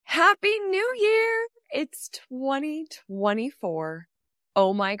Happy New Year! It's 2024.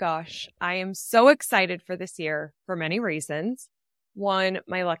 Oh my gosh, I am so excited for this year for many reasons. One,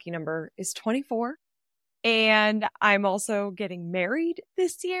 my lucky number is 24. And I'm also getting married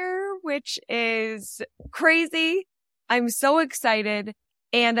this year, which is crazy. I'm so excited.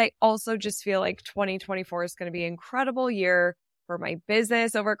 And I also just feel like 2024 is going to be an incredible year for my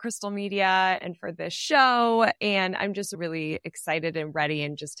business over at Crystal Media and for this show. And I'm just really excited and ready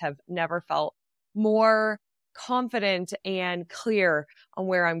and just have never felt more confident and clear on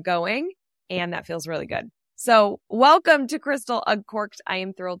where I'm going. And that feels really good. So welcome to Crystal Uncorked. I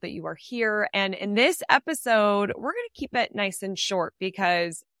am thrilled that you are here. And in this episode, we're going to keep it nice and short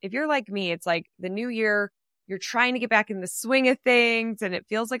because if you're like me, it's like the new year, you're trying to get back in the swing of things and it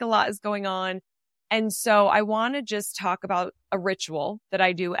feels like a lot is going on. And so I want to just talk about a ritual that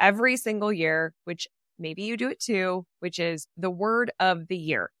I do every single year, which maybe you do it too, which is the word of the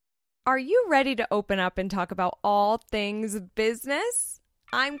year. Are you ready to open up and talk about all things business?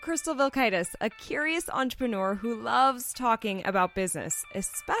 I'm Crystal Vilkaitis, a curious entrepreneur who loves talking about business,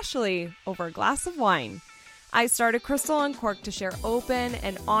 especially over a glass of wine. I started Crystal Uncorked to share open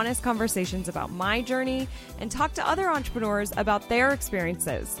and honest conversations about my journey and talk to other entrepreneurs about their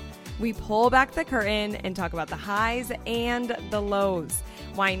experiences. We pull back the curtain and talk about the highs and the lows.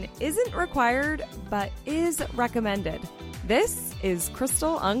 Wine isn't required, but is recommended. This is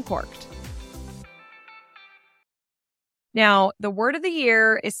Crystal Uncorked. Now, the word of the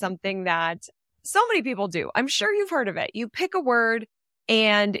year is something that so many people do. I'm sure you've heard of it. You pick a word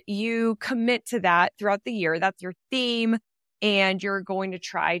and you commit to that throughout the year. That's your theme. And you're going to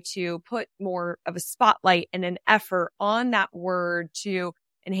try to put more of a spotlight and an effort on that word to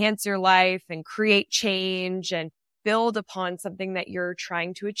enhance your life and create change and build upon something that you're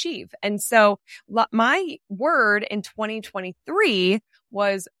trying to achieve. And so my word in 2023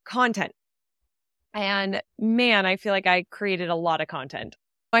 was content. And man, I feel like I created a lot of content.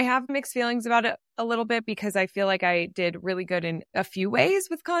 I have mixed feelings about it a little bit because I feel like I did really good in a few ways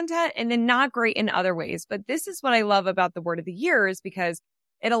with content and then not great in other ways. But this is what I love about the word of the year is because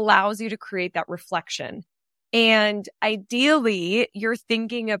it allows you to create that reflection. And ideally, you're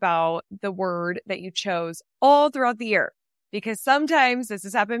thinking about the word that you chose all throughout the year. Because sometimes this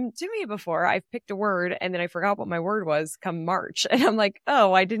has happened to me before. I've picked a word and then I forgot what my word was come March. And I'm like,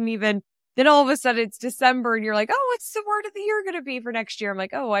 oh, I didn't even. Then all of a sudden it's December and you're like, oh, what's the word of the year going to be for next year? I'm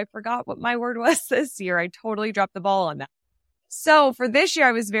like, oh, I forgot what my word was this year. I totally dropped the ball on that. So for this year,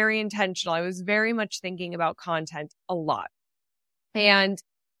 I was very intentional. I was very much thinking about content a lot. And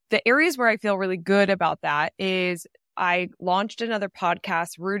the areas where I feel really good about that is I launched another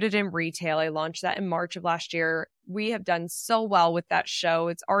podcast, Rooted in Retail. I launched that in March of last year. We have done so well with that show.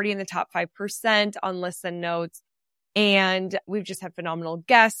 It's already in the top 5% on Listen Notes. And we've just had phenomenal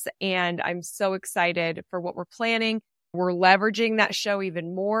guests. And I'm so excited for what we're planning. We're leveraging that show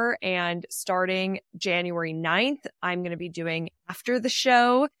even more. And starting January 9th, I'm going to be doing After the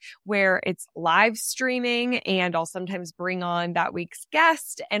Show, where it's live streaming. And I'll sometimes bring on that week's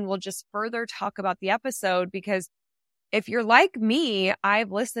guest and we'll just further talk about the episode. Because if you're like me,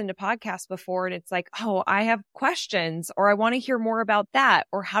 I've listened to podcasts before and it's like, oh, I have questions or I want to hear more about that.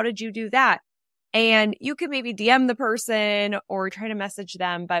 Or how did you do that? And you can maybe DM the person or try to message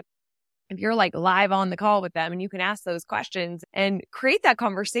them. But if you're like live on the call with them and you can ask those questions and create that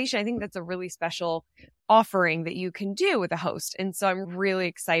conversation, I think that's a really special offering that you can do with a host. And so I'm really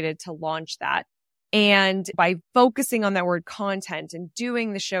excited to launch that. And by focusing on that word content and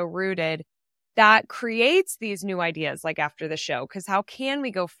doing the show Rooted, that creates these new ideas like After the Show. Because how can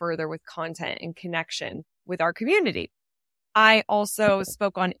we go further with content and connection with our community? I also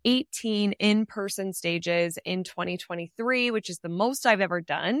spoke on 18 in-person stages in 2023, which is the most I've ever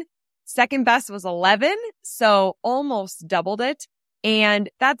done. Second best was 11, so almost doubled it. And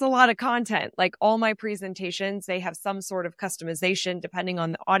that's a lot of content. Like all my presentations, they have some sort of customization depending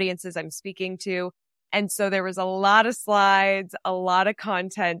on the audiences I'm speaking to. And so there was a lot of slides, a lot of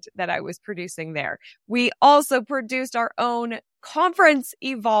content that I was producing there. We also produced our own conference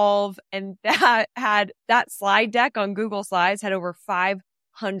Evolve, and that slide deck on Google Slides had over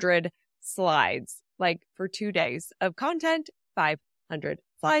 500 slides, like for 2 days of content, 500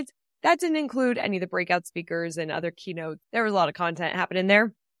 slides. That didn't include any of the breakout speakers and other keynotes. There was a lot of content happening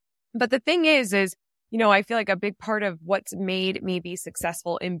there. But the thing is, I feel like a big part of what's made me be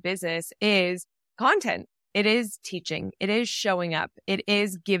successful in business is content. It is teaching. It is showing up. It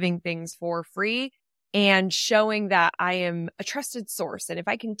is giving things for free and showing that I am a trusted source. And if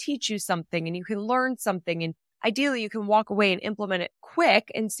I can teach you something and you can learn something and ideally you can walk away and implement it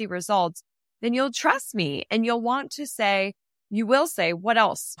quick and see results, then you'll trust me and you'll want to say, you will say, what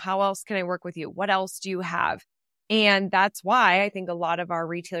else? How else can I work with you? What else do you have? And that's why I think a lot of our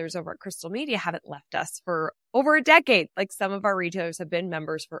retailers over at Crystal Media haven't left us for over a decade. Like some of our retailers have been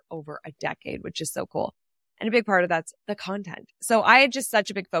members for over a decade, which is so cool. And a big part of that's the content. So I had just such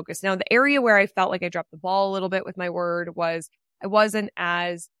a big focus. Now, the area where I felt like I dropped the ball a little bit with my word was I wasn't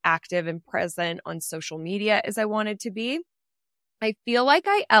as active and present on social media as I wanted to be. I feel like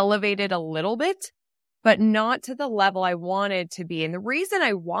I elevated a little bit, but not to the level I wanted to be. And the reason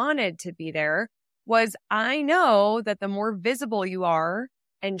I wanted to be there was I know that the more visible you are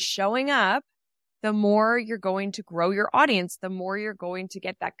and showing up, the more you're going to grow your audience, the more you're going to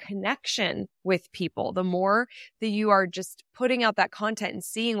get that connection with people, the more that you are just putting out that content and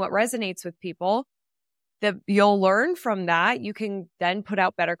seeing what resonates with people, that you'll learn from that. You can then put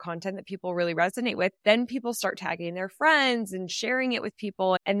out better content that people really resonate with. Then people start tagging their friends and sharing it with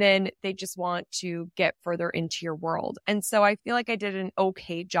people. And then they just want to get further into your world. And so I feel like I did an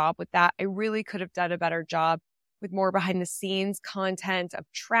okay job with that. I really could have done a better job with more behind the scenes content of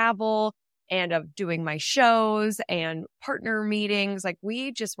travel and of doing my shows and partner meetings. Like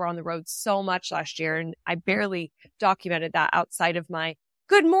we just were on the road so much last year, and I barely documented that outside of my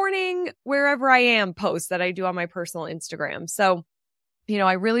good morning, wherever I am post that I do on my personal Instagram. So,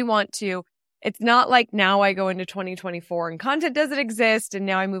 I really want to, it's not like now I go into 2024 and content doesn't exist and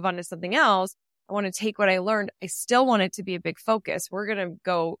now I move on to something else. I want to take what I learned. I still want it to be a big focus. We're going to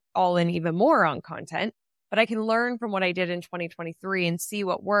go all in even more on content, but I can learn from what I did in 2023 and see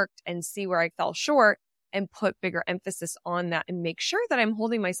what worked and see where I fell short and put bigger emphasis on that and make sure that I'm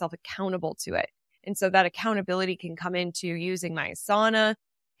holding myself accountable to it. And so that accountability can come into using my Asana,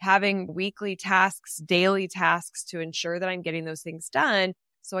 having weekly tasks, daily tasks to ensure that I'm getting those things done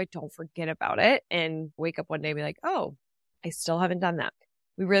so I don't forget about it and wake up one day and be like, oh, I still haven't done that.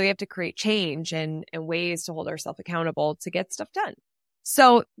 We really have to create change and ways to hold ourselves accountable to get stuff done.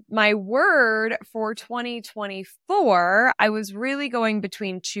 So my word for 2024, I was really going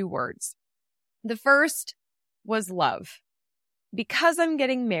between two words. The first was love. Because I'm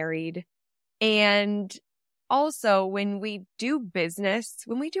getting married, and also when we do business,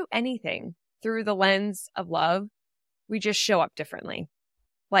 when we do anything through the lens of love, we just show up differently.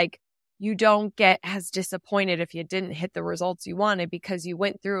 Like you don't get as disappointed if you didn't hit the results you wanted because you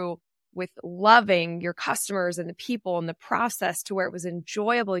went through with loving your customers and the people and the process to where it was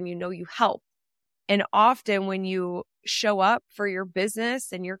enjoyable and you helped. And often when you show up for your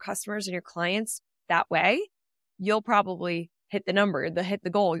business and your customers and your clients that way, you'll probably hit the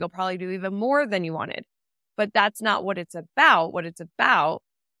goal. You'll probably do even more than you wanted. But that's not what it's about. What it's about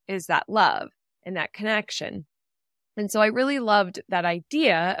is that love and that connection. And so I really loved that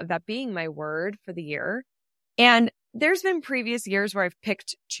idea of that being my word for the year. And there's been previous years where I've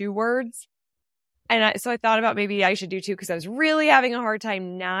picked two words. And so I thought about maybe I should do two because I was really having a hard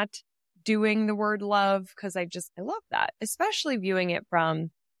time not doing the word love because I love that, especially viewing it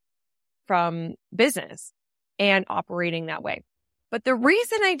from business and operating that way. But the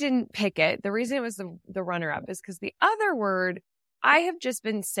reason I didn't pick it, the reason it was the runner-up is because the other word I have just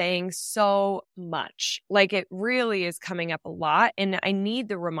been saying so much. Like it really is coming up a lot. And I need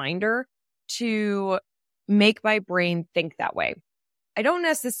the reminder to make my brain think that way. I don't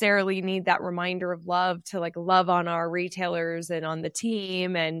necessarily need that reminder of love to like love on our retailers and on the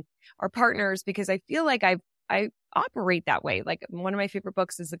team and our partners because I feel like I operate that way. Like one of my favorite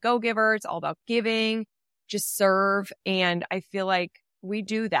books is The Go-Giver. It's all about giving, just serve. And I feel like we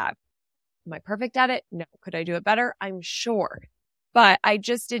do that. Am I perfect at it? No. Could I do it better? I'm sure. But I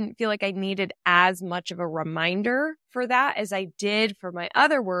just didn't feel like I needed as much of a reminder for that as I did for my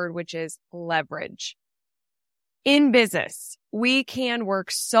other word, which is leverage. In business, we can work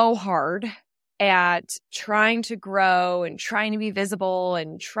so hard at trying to grow and trying to be visible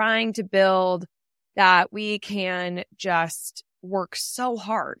and trying to build that we can just work so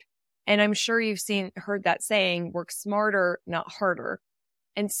hard. And I'm sure you've heard that saying, work smarter, not harder.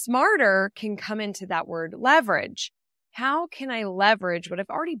 And smarter can come into that word leverage. How can I leverage what I've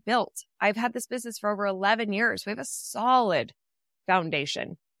already built? I've had this business for over 11 years. We have a solid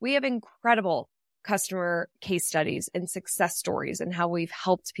foundation. We have incredible customer case studies and success stories and how we've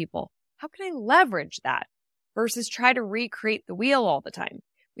helped people. How can I leverage that versus try to recreate the wheel all the time?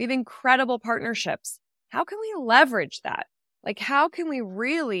 We have incredible partnerships. How can we leverage that? Like, how can we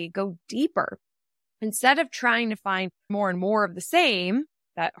really go deeper instead of trying to find more and more of the same,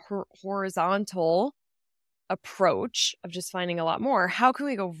 that horizontal approach of just finding a lot more? How can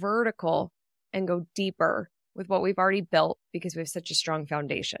we go vertical and go deeper with what we've already built because we have such a strong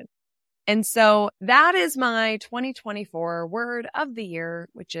foundation? And so that is my 2024 word of the year,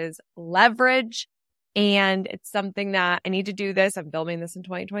 which is leverage. And it's something that I need to do this. I'm filming this in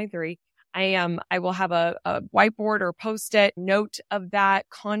 2023. I will have a whiteboard or post-it note of that,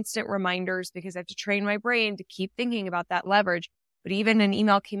 constant reminders, because I have to train my brain to keep thinking about that leverage. But even an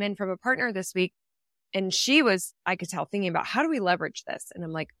email came in from a partner this week, and she was, I could tell, thinking about how do we leverage this? And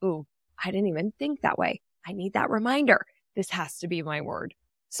I'm like, ooh, I didn't even think that way. I need that reminder. This has to be my word.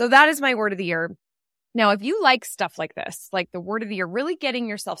 So that is my word of the year. Now, if you like stuff like this, like the word of the year, really getting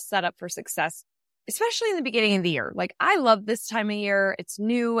yourself set up for success, especially in the beginning of the year. Like, I love this time of year. It's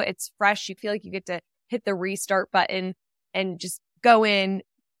new. It's fresh. You feel like you get to hit the restart button and just go in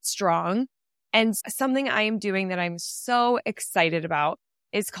strong. And something I am doing that I'm so excited about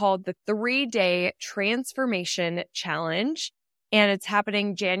is called the 3-Day Transformation Challenge. And it's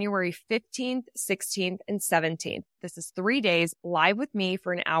happening January 15th, 16th, and 17th. This is 3 days live with me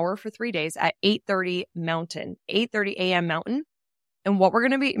for an hour for 3 days at 8:30 a.m. Mountain. And what we're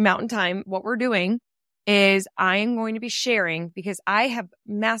going to be Mountain Time, what we're doing is I am going to be sharing, because I have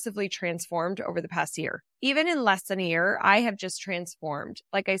massively transformed over the past year. Even in less than a year, I have just transformed.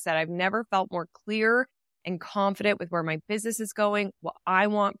 Like I said, I've never felt more clear and confident with where my business is going, what I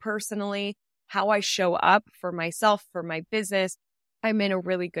want personally, how I show up for myself, for my business. I'm in a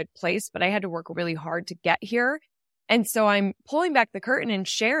really good place, but I had to work really hard to get here. And so I'm pulling back the curtain and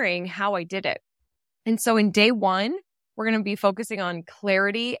sharing how I did it. And so in day 1, we're going to be focusing on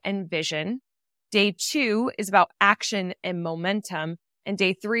clarity and vision. Day 2 is about action and momentum. And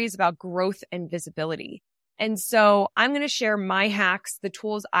day 3 is about growth and visibility. And so I'm going to share my hacks, the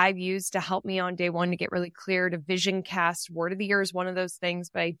tools I've used to help me on day 1 to get really clear, to vision cast. Word of the year is one of those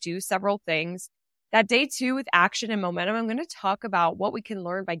things, but I do several things. That day 2 with action and momentum, I'm going to talk about what we can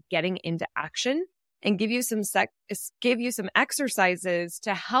learn by getting into action and give you some exercises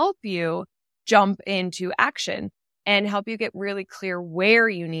to help you jump into action and help you get really clear where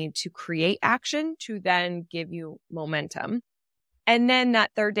you need to create action to then give you momentum. And then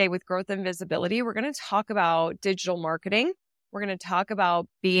that 3rd day with growth and visibility, we're going to talk about digital marketing. We're going to talk about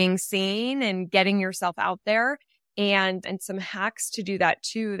being seen and getting yourself out there, and some hacks to do that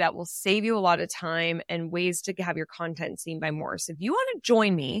too that will save you a lot of time and ways to have your content seen by more. So if you want to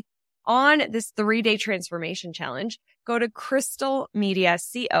join me on this 3-day transformation challenge, go to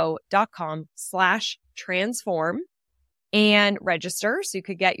crystalmediaco.com/transform and register. So you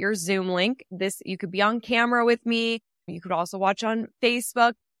could get your Zoom link. You could be on camera with me. You could also watch on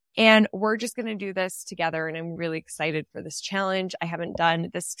Facebook, and we're just going to do this together. And I'm really excited for this challenge. I haven't done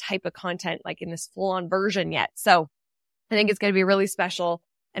this type of content like in this full-on version yet. So I think it's going to be really special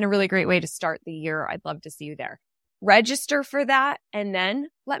and a really great way to start the year. I'd love to see you there. Register for that, and then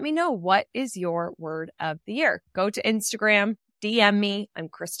let me know, what is your word of the year? Go to Instagram, DM me. I'm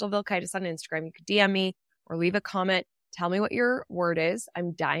Crystal Vilkaitis on Instagram. You could DM me or leave a comment. Tell me what your word is.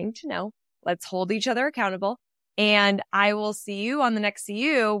 I'm dying to know. Let's hold each other accountable. And I will see you on the next See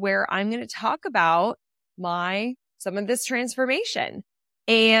You, where I'm going to talk about some of this transformation.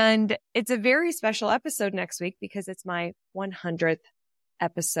 And it's a very special episode next week because it's my 100th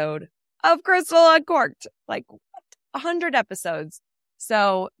episode of Crystal Uncorked. Like, what? 100 episodes.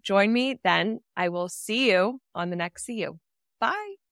 So join me then. I will see you on the next See You. Bye.